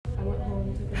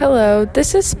Hello,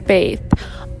 this is Faith.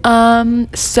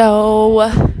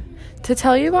 So to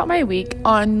tell you about my week,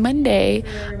 on Monday,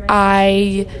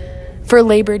 for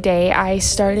Labor Day, I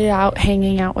started out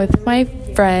hanging out with my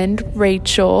friend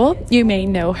Rachel. You may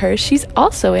know her. She's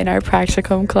also in our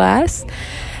practicum class.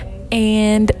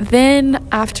 And then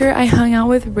after I hung out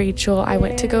with Rachel, I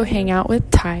went to go hang out with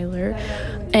Tyler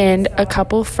and a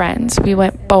couple friends. We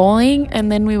went bowling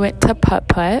and then we went to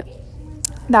putt-putt.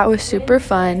 That was super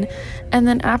fun. And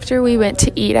then after we went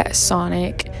to eat at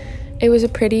Sonic, it was a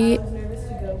pretty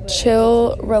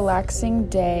chill, relaxing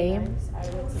day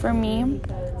for me.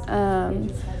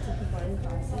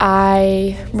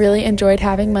 I really enjoyed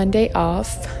having Monday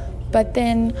off. But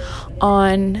then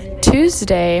on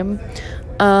Tuesday,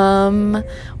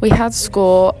 we had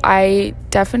school. I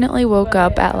definitely woke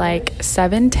up at like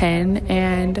 7:10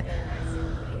 and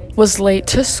was late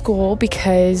to school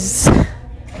because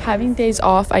having days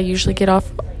off, I usually get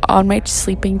off on my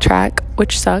sleeping track,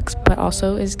 which sucks, but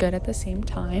also is good at the same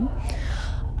time.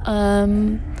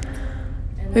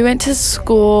 We went to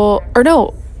school,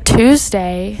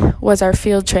 Tuesday was our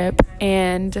field trip,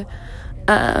 and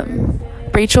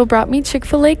Rachel brought me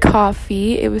Chick-fil-A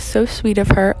coffee. It was so sweet of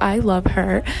her. I love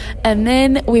her. And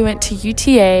then we went to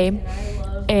UTA,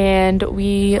 and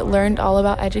we learned all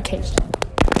about education.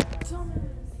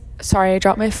 Sorry, I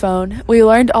dropped my phone. We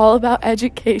learned all about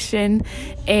education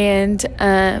and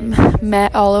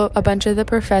met a bunch of the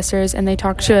professors, and they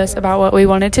talked to us about what we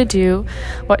wanted to do,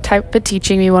 what type of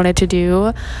teaching we wanted to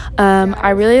do. I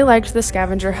really liked the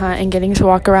scavenger hunt and getting to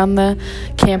walk around the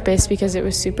campus because it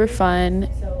was super fun.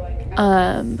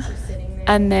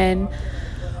 And then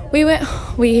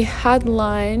we had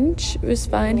lunch. It was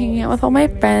fun hanging out with all my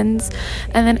friends.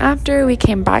 And then after, we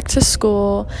came back to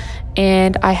school,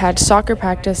 and I had soccer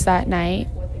practice that night,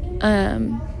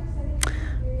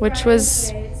 which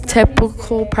was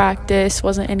typical practice,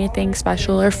 wasn't anything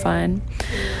special or fun.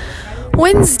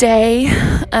 Wednesday,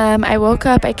 I woke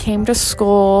up, I came to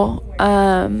school,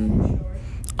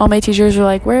 all my teachers were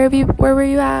like, where were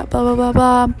you at, blah, blah,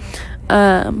 blah,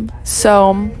 blah.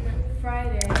 So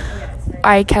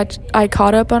I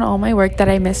caught up on all my work that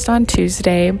I missed on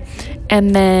Tuesday,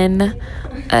 and then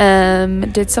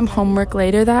did some homework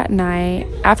later that night.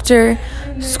 After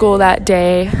school that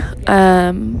day,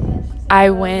 I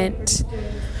went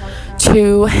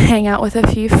to hang out with a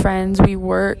few friends. We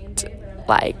worked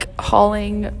like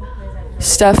hauling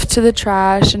stuff to the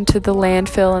trash and to the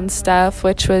landfill and stuff,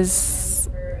 which was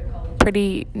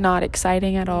pretty not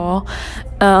exciting at all.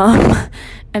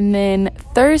 And then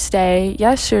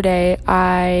yesterday,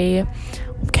 I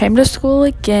came to school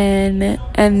again,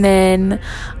 and then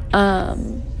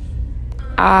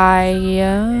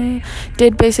I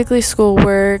did basically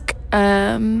schoolwork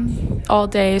all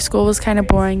day. School was kind of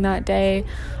boring that day.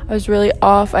 I was really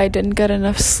off. I didn't get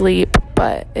enough sleep,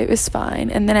 but it was fine.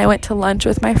 And then I went to lunch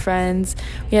with my friends.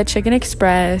 We had Chicken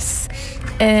Express,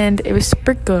 and it was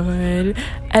super good.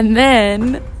 And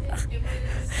then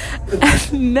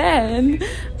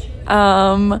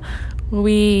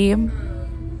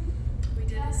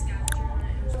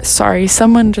sorry,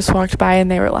 someone just walked by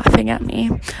and they were laughing at me.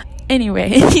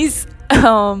 Anyways,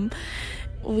 and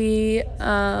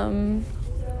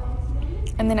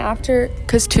then after,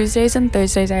 because Tuesdays and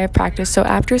Thursdays I have practice, so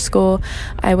after school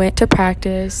I went to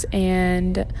practice,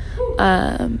 and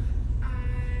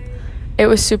it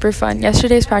was super fun.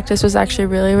 Yesterday's practice was actually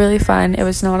really, really fun. It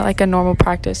was not like a normal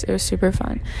practice. It was super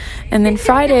fun. And then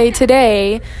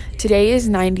today is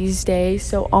 90s day,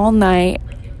 so all night,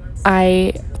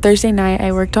 Thursday night,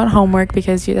 I worked on homework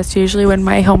because that's usually when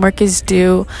my homework is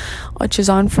due, which is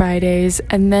on Fridays.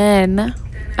 And then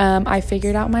I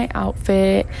figured out my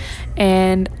outfit,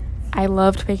 and I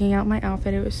loved picking out my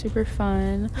outfit. It was super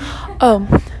fun.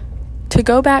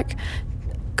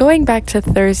 Going back to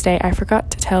Thursday, I forgot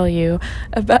to tell you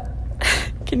about...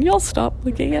 Can y'all stop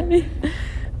looking at me? I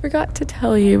forgot to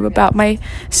tell you about my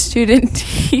student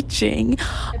teaching.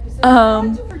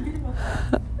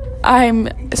 I'm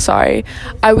sorry.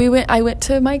 I went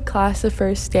to my class the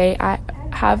first day. I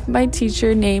have my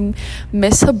teacher named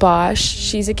Miss Habash.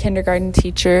 She's a kindergarten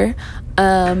teacher.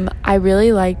 I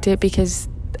really liked it because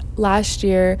last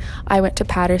year I went to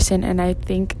Patterson, and I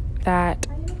think that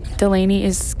Delaney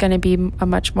is going to be a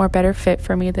much more better fit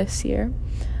for me this year.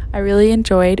 I really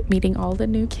enjoyed meeting all the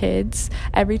new kids.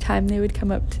 Every time they would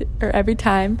come up every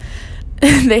time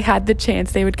they had the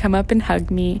chance, they would come up and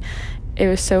hug me. It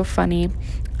was so funny.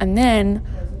 And then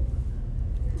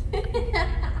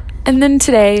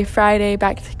today, Friday,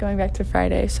 going back to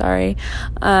Friday, sorry.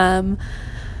 90s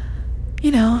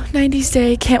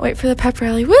day, can't wait for the pep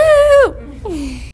rally. Woo!